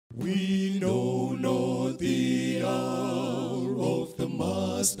We know not the hour of the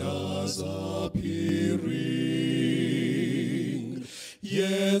Master's appearing,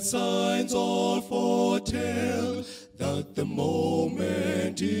 yet signs all foretell that the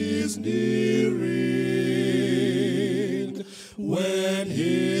moment is nearing. When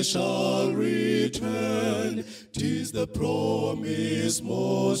he shall return, 'tis the promise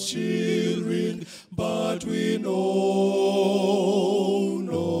most cheering, but we know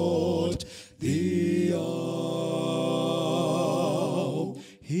not the hour.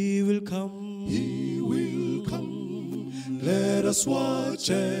 He will come, he will come. Let us watch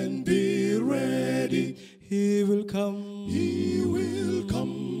and be ready. He will come, he will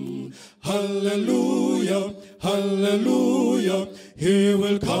come. Hallelujah, hallelujah. He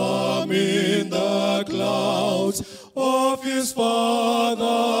will come in the clouds of his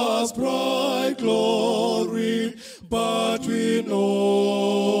Father's bright glory, but we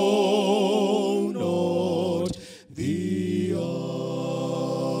know not the hour.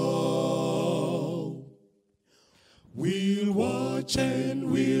 We'll watch and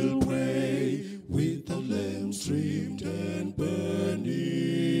we'll pray with the lamps trimmed and burning.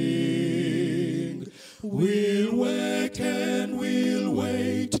 We'll work and we'll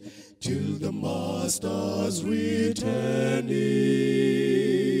wait till the Master's returning.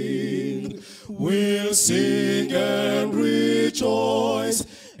 We'll sing and rejoice,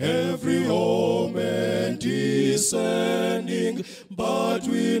 every home and descending, but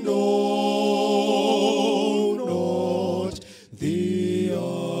we know not the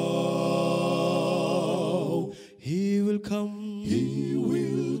hour. He will come, he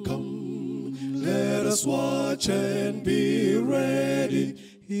will come. Let us watch and be ready.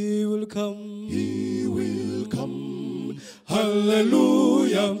 He will come, he will come.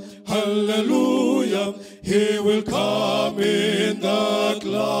 Hallelujah, hallelujah. He will come in the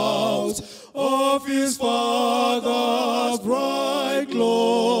clouds of his Father's bright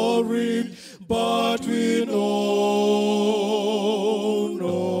glory, but we know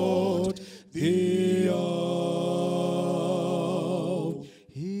not the hour.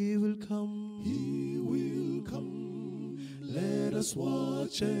 He will come, he will come. Let us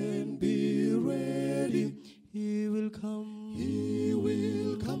watch and be ready. He will come, he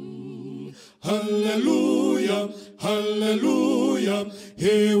will come. Hallelujah, hallelujah.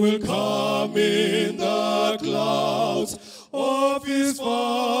 He will come in the clouds of his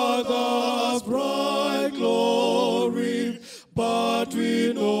Father's bright glory, but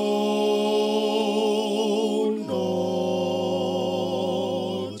we know